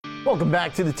Welcome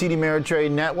back to the TD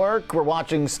Ameritrade Network. We're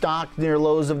watching stock near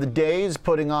lows of the days,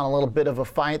 putting on a little bit of a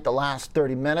fight the last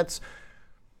 30 minutes.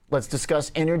 Let's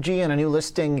discuss energy and a new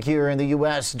listing here in the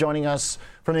U.S. Joining us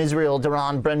from Israel,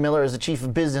 Doron Bren Miller is the Chief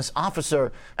of Business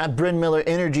Officer at Bren Miller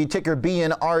Energy, ticker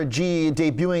BNRG,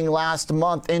 debuting last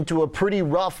month into a pretty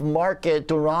rough market.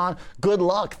 Doron, good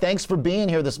luck. Thanks for being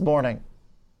here this morning.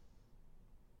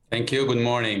 Thank you. Good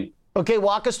morning. Okay,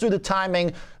 walk us through the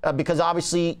timing because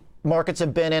obviously markets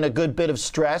have been in a good bit of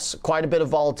stress, quite a bit of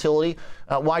volatility.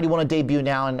 Why do you want to debut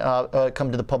now and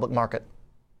come to the public market?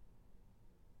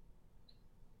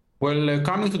 Well,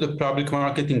 coming to the public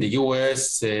market in the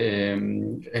U.S.,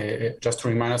 just to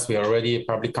remind us, we are already a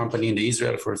public company in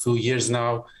Israel for a few years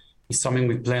now. It's something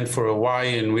we planned for a while,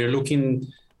 and we're looking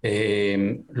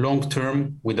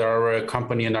long-term with our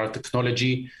company and our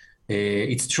technology.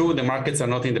 It's true the markets are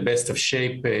not in the best of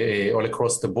shape all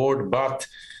across the board, but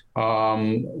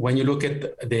when you look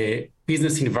at the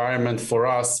business environment for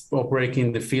us operating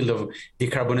in the field of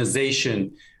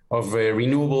decarbonization of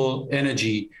renewable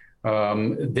energy,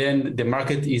 then the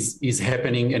market is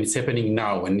happening, and it's happening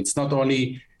now. And it's not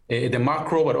only the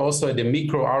macro, but also at the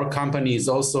micro. Our company is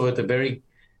also at a very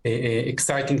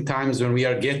exciting times when we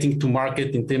are getting to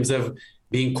market in terms of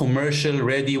being commercial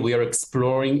ready. We are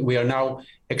exploring. We are now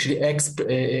actually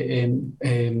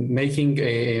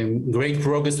making great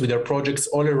progress with our projects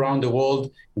all around the world,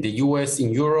 in the US,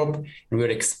 in Europe, and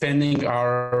we're expanding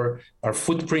our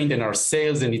footprint and our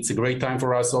sales. And it's a great time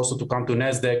for us also to come to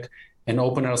NASDAQ and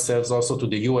open ourselves also to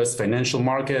the US financial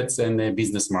markets and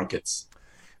business markets.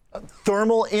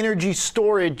 Thermal energy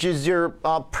storage is your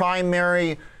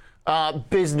primary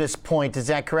business point. Is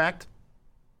that correct?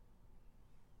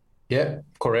 Yeah,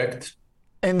 correct.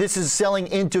 And this is selling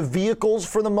into vehicles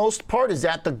for the most part? Is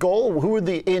that the goal? Who are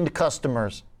the end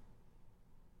customers?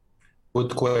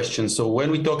 Good question. So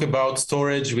when we talk about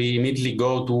storage, we immediately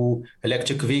go to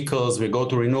electric vehicles, we go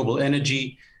to renewable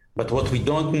energy. But what we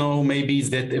don't know maybe is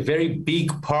that a very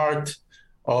big part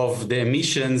of the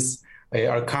emissions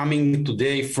are coming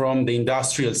today from the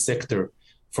industrial sector,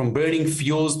 from burning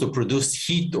fuels to produce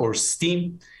heat or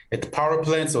steam at power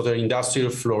plants or the industrial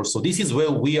floor. So this is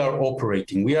where we are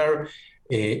operating. We are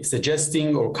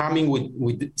suggesting or coming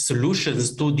with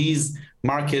solutions to these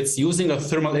markets using a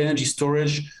thermal energy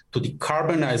storage to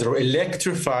decarbonize or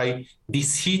electrify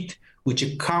this heat, which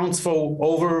accounts for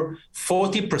over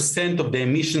 40% of the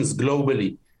emissions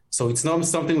globally. So it's not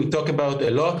something we talk about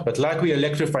a lot, but like we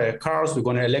electrify our cars, we're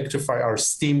going to electrify our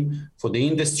steam for the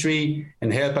industry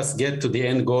and help us get to the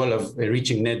end goal of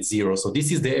reaching net zero. So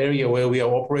this is the area where we are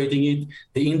operating it,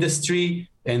 the industry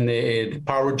and the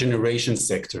power generation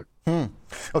sector.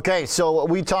 Okay, so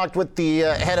we talked with the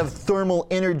head of thermal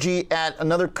energy at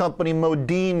another company,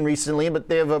 Modine, recently, but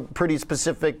they have a pretty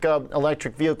specific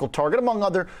electric vehicle target, among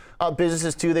other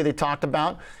businesses too that they talked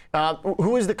about.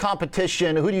 Who is the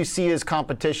competition? Who do you see as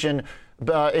competition?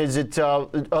 Is it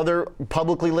other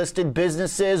publicly listed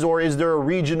businesses, or is there a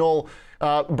regional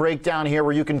breakdown here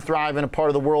where you can thrive in a part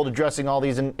of the world addressing all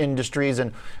these industries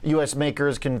and U.S.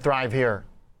 makers can thrive here?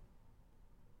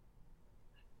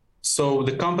 So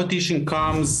the competition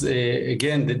comes,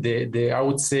 again, I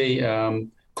would say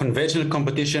conventional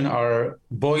competition are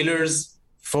boilers,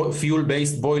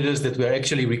 fuel-based boilers that we are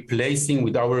actually replacing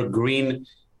with our green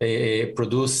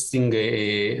producing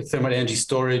thermal energy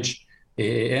storage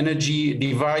energy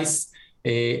device.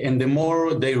 And the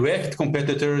more direct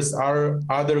competitors are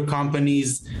other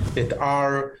companies that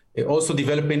are also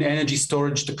developing energy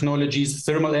storage technologies,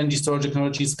 thermal energy storage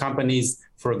technologies, companies,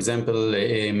 for example,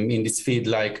 in this field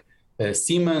like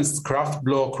Siemens, Kraft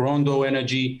Block, Rondo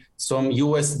Energy, some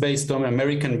US-based, some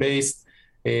American-based,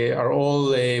 are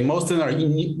all, most of them are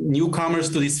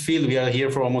newcomers to this field. We are here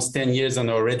for almost 10 years and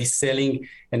are already selling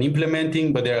and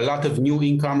implementing, but there are a lot of new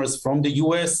incomers from the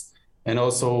US and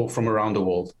also from around the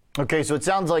world. Okay, so it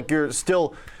sounds like you're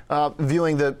still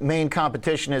viewing the main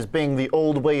competition as being the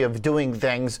old way of doing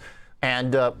things,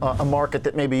 and a market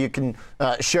that maybe you can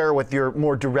share with your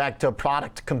more direct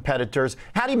product competitors.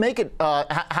 How do you make it?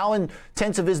 How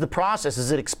intensive is the process?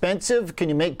 Is it expensive? Can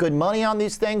you make good money on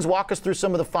these things? Walk us through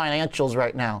some of the financials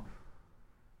right now.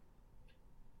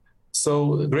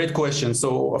 So great question.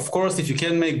 So of course, if you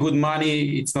can make good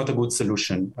money, it's not a good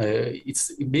solution.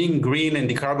 It's being green and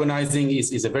decarbonizing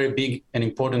is a very big and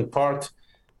important part.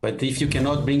 But if you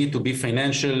cannot bring it to be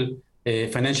financially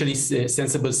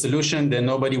sensible solution, then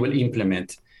nobody will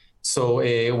implement. So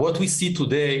what we see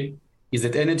today is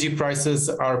that energy prices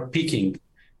are peaking,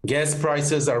 gas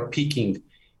prices are peaking,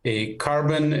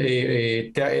 carbon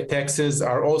taxes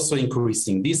are also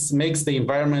increasing. This makes the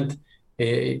environment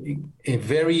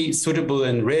very suitable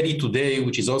and ready today,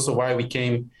 which is also why we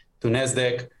came to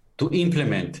NASDAQ to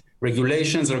implement.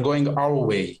 Regulations are going our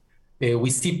way. We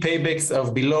see paybacks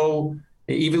of below,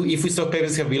 even if we saw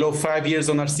paybacks of below 5 years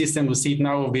on our system, we see it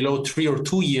now below 3 or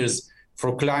 2 years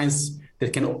for clients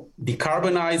that can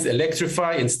decarbonize,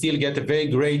 electrify, and still get a very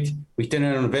great return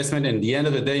on investment. And at the end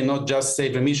of the day, not just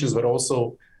save emissions, but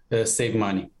also save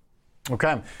money.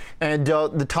 Okay. And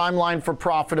the timeline for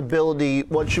profitability,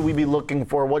 what should we be looking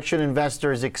for? What should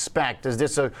investors expect? Is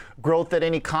this a growth at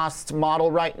any costs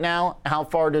model right now? How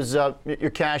far does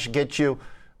your cash get you?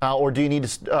 Or do you need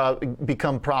to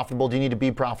become profitable? Do you need to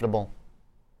be profitable?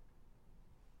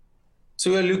 So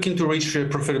we're looking to reach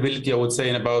profitability, I would say,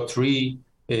 in about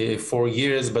 3-4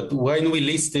 years. But when we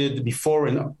listed before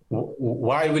and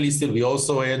while we listed, we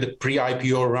also had a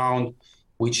pre-IPO round,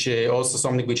 which also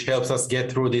something which helps us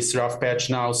get through this rough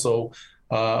patch now. So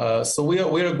we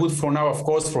are good for now. Of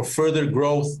course, for further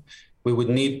growth, we would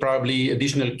need probably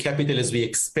additional capital as we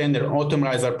expand and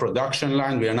automate our production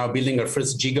line. We are now building our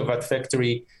first gigawatt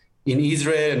factory in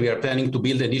Israel, and we are planning to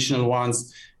build additional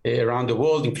ones around the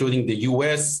world, including the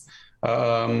US.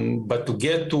 But to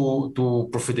get to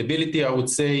profitability, I would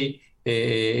say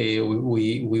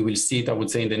we will see it, I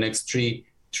would say, in the next three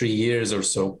years or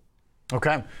so.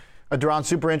 Okay. Doron,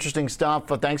 super interesting stuff.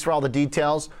 Thanks for all the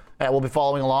details. We'll be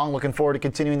following along. Looking forward to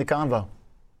continuing the convo.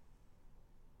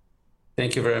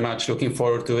 Thank you very much. Looking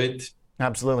forward to it.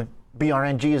 Absolutely.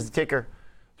 BRNG is the ticker.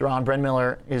 Doron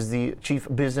Brenmiller is the Chief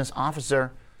Business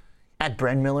Officer at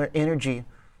Brenmiller Energy.